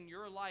is it in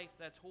your life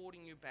that's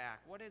holding you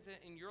back? What is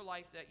it in your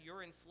life that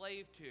you're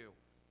enslaved to?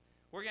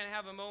 We're going to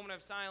have a moment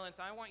of silence.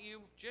 I want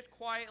you just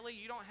quietly,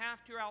 you don't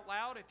have to out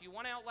loud. If you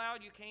want out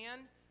loud, you can,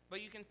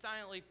 but you can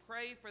silently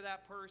pray for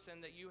that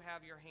person that you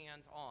have your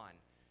hands on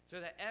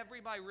so that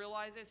everybody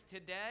realizes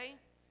today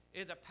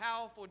is a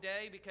powerful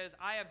day because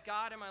I have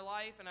God in my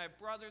life and I have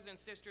brothers and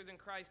sisters in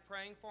Christ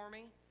praying for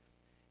me.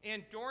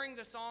 And during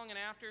the song and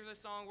after the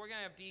song, we're going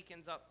to have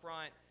deacons up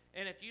front.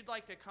 And if you'd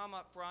like to come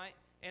up front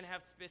and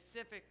have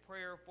specific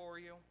prayer for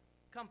you,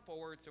 come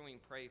forward so we can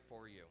pray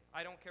for you.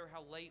 I don't care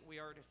how late we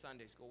are to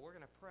Sunday school. We're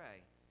going to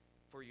pray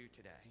for you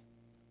today.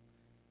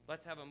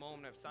 Let's have a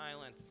moment of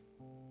silence,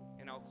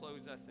 and I'll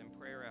close us in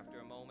prayer after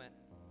a moment.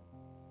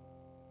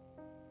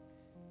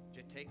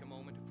 Just take a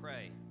moment to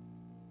pray.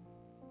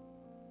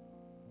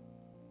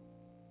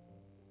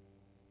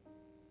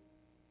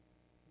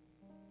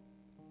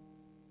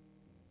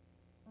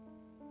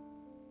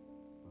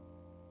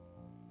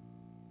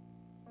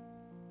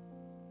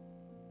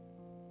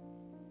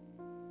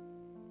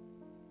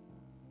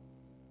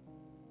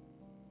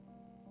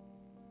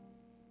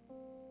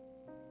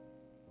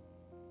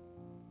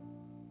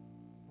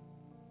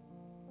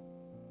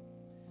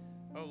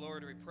 Oh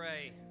Lord, we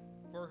pray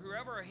for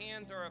whoever our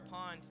hands are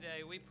upon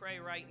today. We pray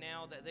right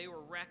now that they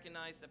will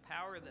recognize the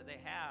power that they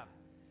have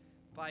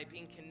by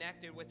being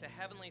connected with a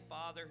Heavenly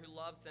Father who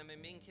loves them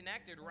and being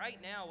connected right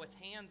now with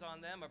hands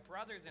on them of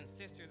brothers and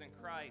sisters in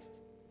Christ.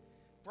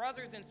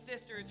 Brothers and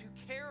sisters who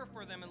care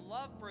for them and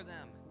love for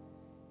them.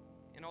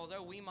 And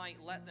although we might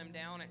let them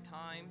down at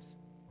times,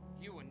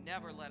 you will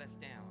never let us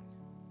down.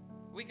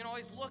 We can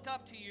always look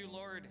up to you,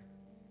 Lord.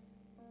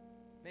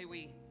 May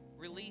we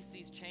release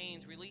these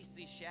chains, release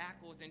these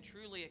shackles, and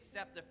truly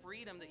accept the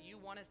freedom that you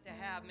want us to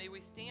have. May we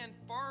stand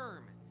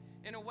firm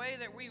in a way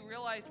that we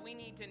realize we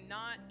need to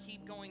not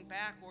keep going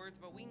backwards,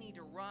 but we need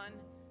to run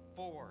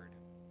forward.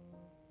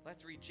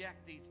 Let's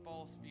reject these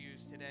false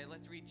views today.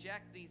 Let's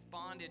reject these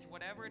bondage,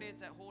 whatever it is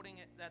that's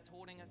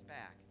holding us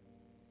back.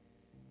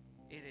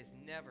 It is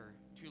never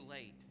too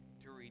late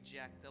to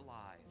reject the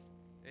lies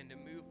and to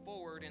move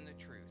forward in the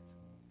truth.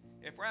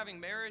 If we're having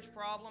marriage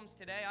problems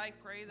today, I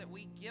pray that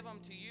we give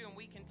them to you and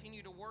we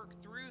continue to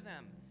work through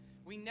them.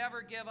 We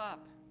never give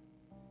up.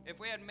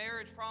 If we had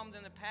marriage problems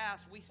in the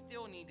past, we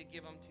still need to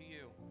give them to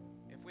you.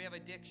 If we have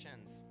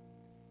addictions,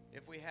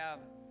 if we have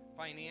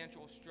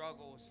financial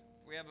struggles,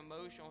 if we have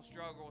emotional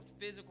struggles,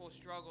 physical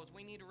struggles,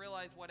 we need to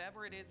realize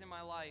whatever it is in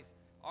my life,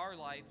 our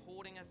life,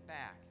 holding us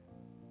back,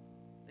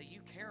 that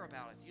you care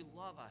about us, you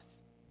love us,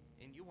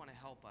 and you want to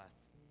help us.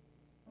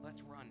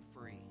 Let's run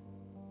free.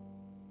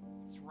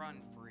 Let's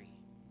run free.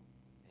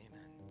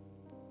 Amen.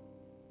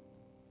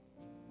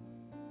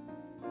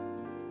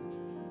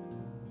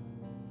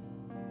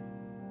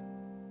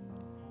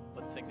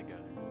 Let's sing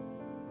together.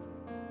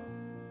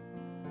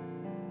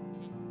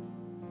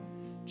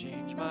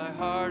 Change my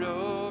heart,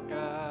 oh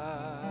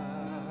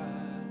God,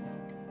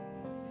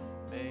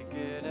 make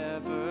it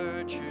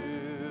ever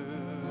true.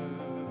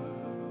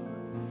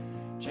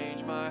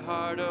 Change my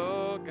heart,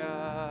 oh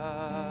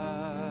God,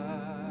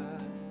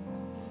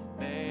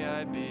 may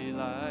I be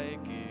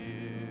like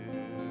you.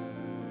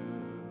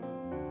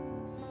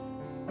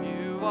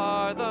 You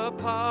are the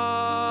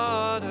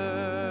potter,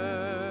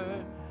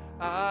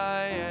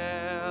 I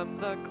am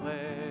the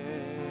clay.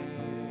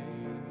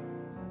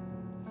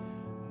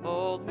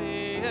 Mold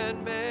me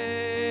and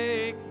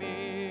make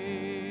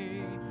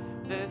me,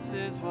 this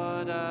is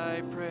what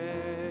I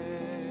pray.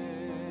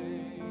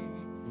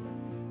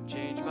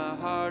 Change my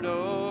heart,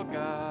 oh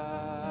God,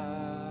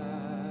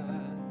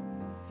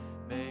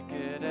 make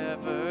it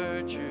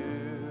ever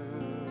true.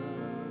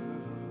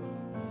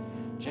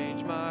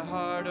 Change my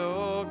heart,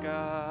 oh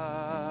God,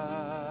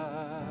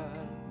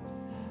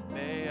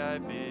 may I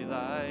be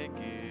like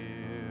you.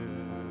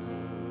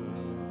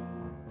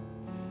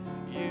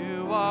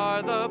 You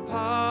are the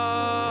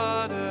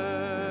potter,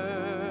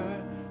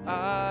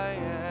 I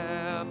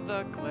am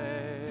the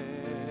clay.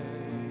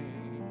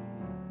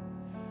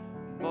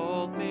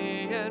 Mold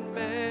me and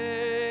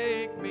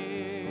make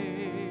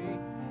me,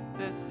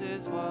 this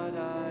is what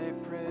I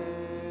pray.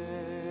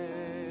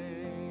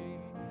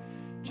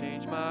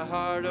 Change my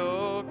heart,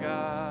 oh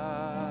God,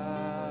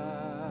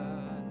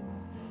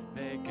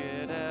 make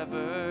it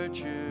ever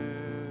true.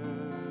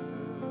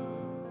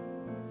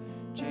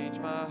 Change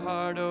my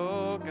heart,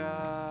 oh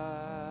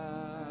God,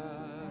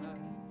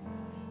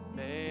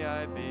 may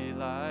I be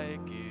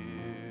like you.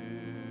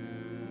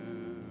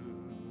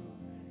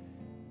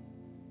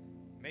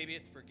 Maybe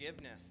it's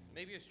forgiveness.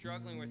 Maybe you're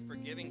struggling with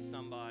forgiving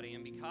somebody,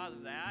 and because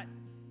of that,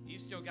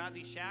 you've still got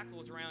these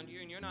shackles around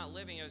you, and you're not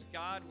living as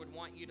God would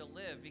want you to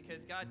live,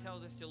 because God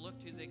tells us to look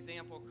to the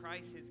example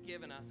Christ has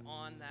given us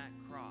on that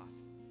cross.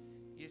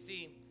 You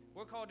see,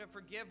 we're called to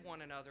forgive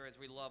one another as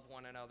we love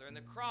one another, and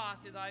the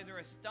cross is either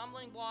a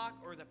stumbling block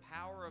or the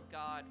power of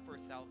God for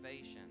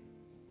salvation.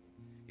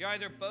 You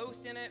either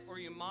boast in it, or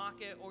you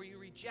mock it, or you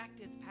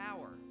reject its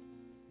power.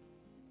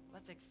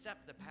 Let's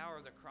accept the power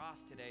of the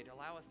cross today to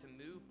allow us to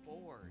move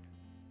forward,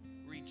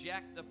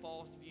 reject the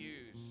false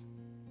views,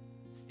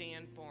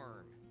 stand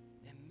firm,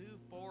 and move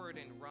forward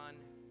and run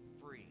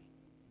free.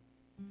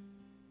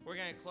 We're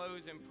going to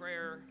close in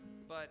prayer,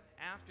 but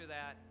after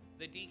that,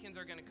 the deacons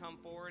are going to come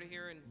forward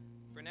here, and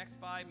for next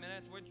 5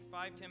 minutes,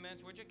 5-10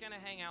 minutes, we're just going to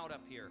hang out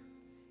up here.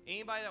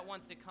 Anybody that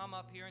wants to come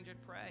up here and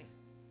just pray.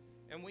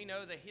 And we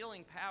know the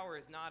healing power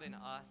is not in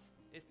us.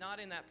 It's not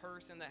in that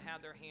person that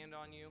had their hand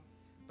on you,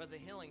 but the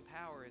healing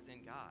power is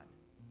in God.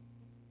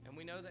 And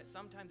we know that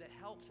sometimes it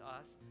helps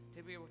us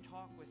to be able to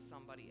talk with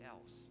somebody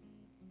else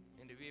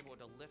and to be able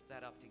to lift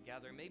that up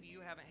together. Maybe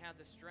you haven't had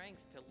the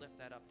strength to lift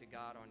that up to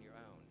God on your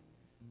own.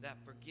 That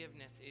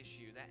forgiveness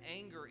issue, that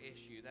anger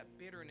issue, that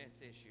bitterness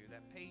issue,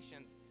 that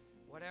patience,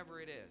 whatever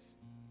it is.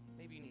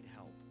 Maybe you need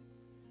help.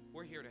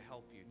 We're here to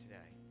help you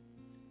today.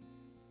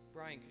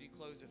 Brian, could you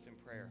close us in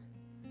prayer?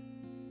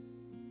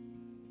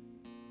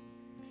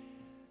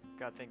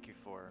 God, thank you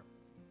for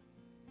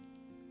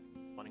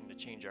wanting to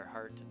change our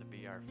heart and to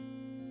be our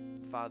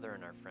Father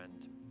and our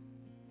friend.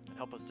 And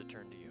help us to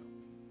turn to you.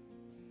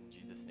 In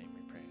Jesus' name we